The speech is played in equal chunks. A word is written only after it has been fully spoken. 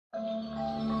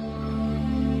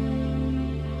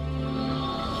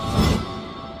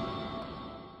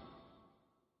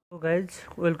So guys,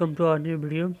 welcome to our new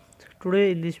video.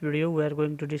 Today in this video we are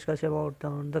going to discuss about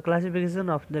the classification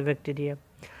of the bacteria.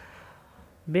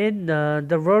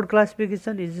 The word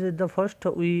classification is the first.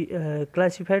 We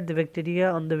classified the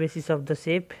bacteria on the basis of the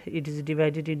shape. It is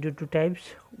divided into two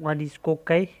types. One is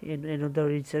cocci and another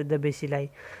is the bacilli.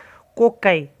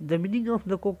 Cocci, the meaning of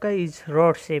the cocci is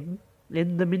rod shape,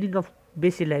 and the meaning of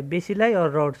bacilli or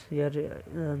rods. Here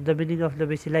the meaning of the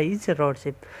bacilli is a rod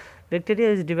shape.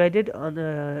 Bacteria is divided on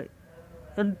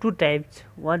two types.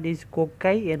 One is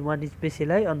cocci and one is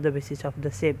bacilli on the basis of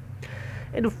the shape.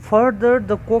 And further,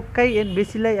 the cocci and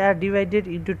bacilli are divided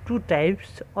into two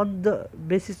types on the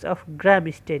basis of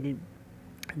gram staining.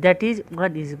 That is,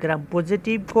 one is gram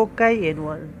positive cocci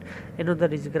and another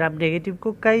is gram negative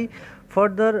cocci.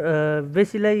 Further,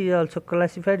 bacilli is also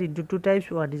classified into two types.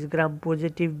 One is gram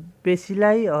positive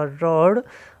bacilli or rod,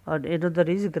 and another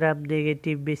is gram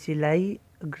negative bacilli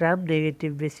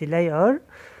or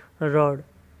rod.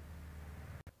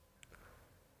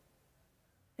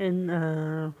 In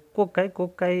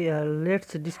cocci,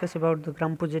 let's discuss about the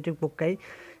gram positive cocci.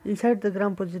 Inside the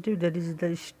gram positive, there is the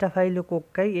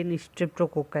staphylococci and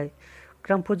streptococci.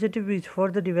 Gram positive is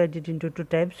further divided into two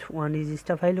types. One is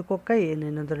staphylococci and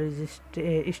another is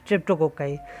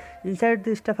streptococci. Inside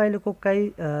the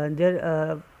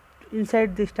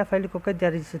staphylococci,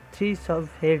 there is three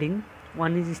subheading.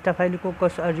 One is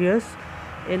Staphylococcus aureus,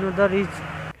 another is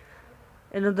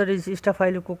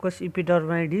Staphylococcus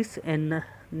epidermidis, and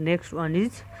next one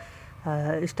is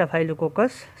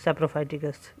Staphylococcus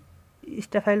saprophyticus.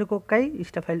 Inside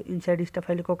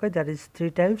Staphylococci there is three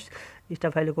types: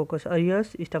 Staphylococcus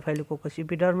aureus, Staphylococcus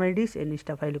epidermidis, and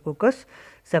Staphylococcus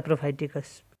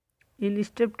saprophyticus. In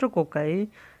Streptococci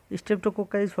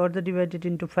is further divided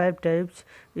into five types: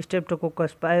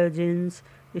 Streptococcus pyogenes,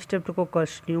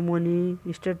 Streptococcus pneumoniae,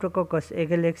 Streptococcus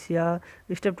agalexia,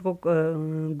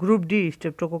 group D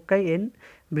Streptococci, and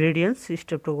Bredion's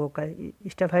Streptococci,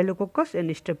 Staphylococcus and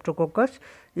Streptococcus.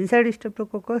 Inside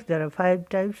Streptococcus there are five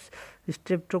types: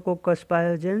 Streptococcus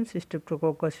pyogenes,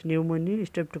 Streptococcus pneumoniae,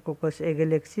 Streptococcus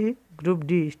agalexia, group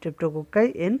D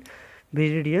Streptococci, and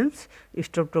Bredion's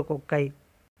Streptococci.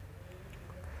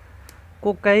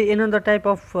 Cocci, another type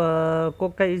of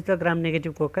cocci is the gram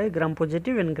negative cocci, gram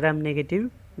positive and gram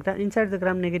negative. Inside the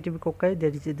gram negative cocci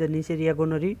there is the Neisseria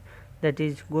gonorrhoeae, that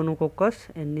is gonococcus,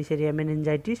 and Neisseria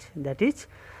meningitis, that is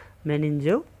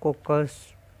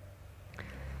meningococcus.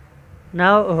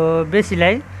 Now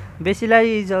bacilli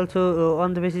is also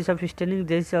on the basis of staining.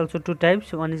 There is also two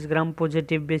types. One is gram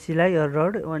positive bacilli or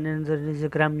rod, one another is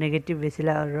gram negative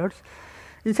bacilli or rods.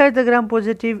 Inside the gram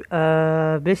positive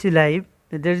bacilli,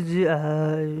 there is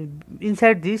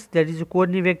inside this there is a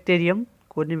Corynebacterium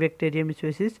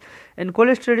species and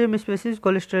Clostridium species.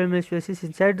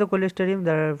 Inside the Clostridium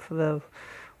there are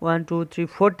 1, 2, 3,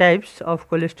 4 types of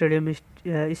Clostridium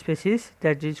species,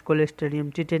 that is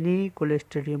Clostridium tetani,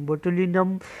 Clostridium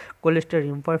botulinum,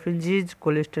 Clostridium perfringens,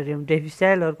 Clostridium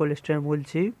difficile or Clostridium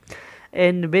woolsey,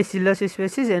 and Bacillus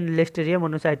species and Listeria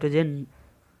monocytogen.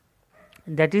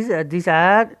 That is these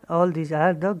are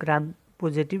the gram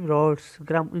positive rods.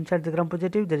 Inside the gram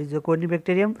positive there is a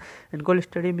Corynebacterium and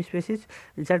Clostridium species.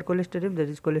 Inside Clostridium there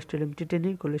is Clostridium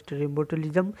tetani, Clostridium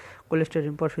botulinum,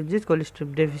 Clostridium perfringens,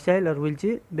 Clostridium difficile or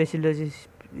woolsey, Bacillus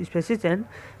species, and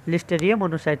Listeria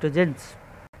monocytogens.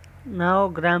 Now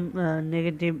gram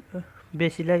negative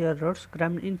bacilli or rods.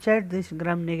 Inside this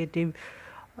gram negative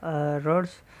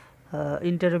rods,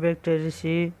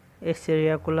 Enterobacteriaceae,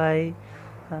 Escherichia coli,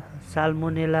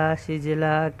 Salmonella,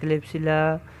 Shigella,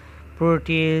 Klebsiella,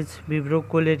 Protease, Vibrio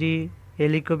cholerae,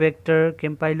 Helicobacter,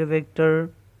 Campylobacter,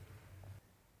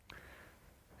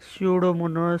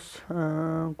 Pseudomonas,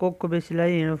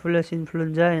 Coccobacilli, Haemophilus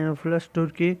influenza, Haemophilus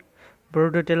turki,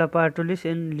 Bordetella pardus,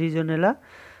 and Legionella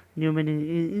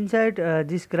pneumoniae. Inside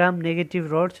this gram negative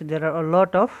rods there are a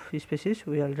lot of species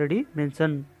we already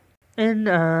mentioned. And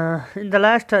in the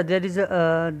last there is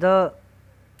the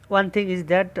one thing is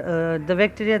that the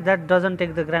bacteria that doesn't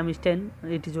take the gram stain.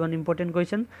 It is one important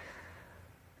question.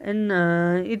 And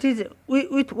it is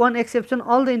with one exception,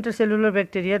 all the intercellular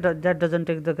bacteria that doesn't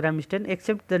take the gram stain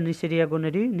except the Neisseria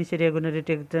gonorrhoeae. Neisseria gonorrhoeae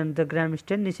take the gram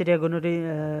stain.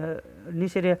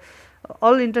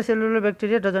 All intercellular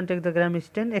bacteria doesn't take the gram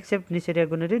stain except Neisseria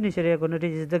gonorrhoeae. Neisseria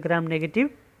gonorrhoeae is the gram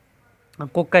negative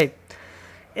cocci.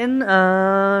 And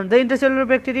the intercellular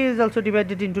bacteria is also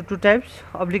divided into two types: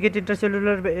 obligate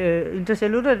intercellular and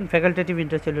facultative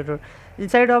intercellular.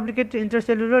 Inside obligate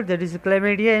intercellular there is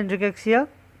chlamydia and rickettsia,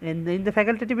 and in the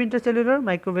facultative intercellular,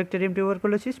 Mycobacterium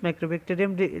tuberculosis,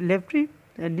 Mycobacterium leprae,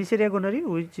 and Neisseria gonorrhea,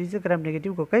 which is a gram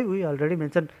negative cocci, we already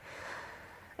mentioned.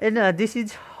 And this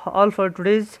is all for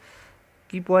today's.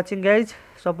 Keep watching, guys.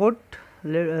 Support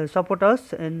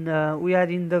us, and we are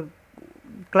in the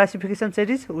classification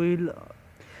series. We will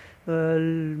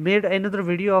made another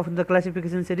video of the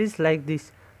classification series like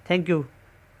this. Thank you.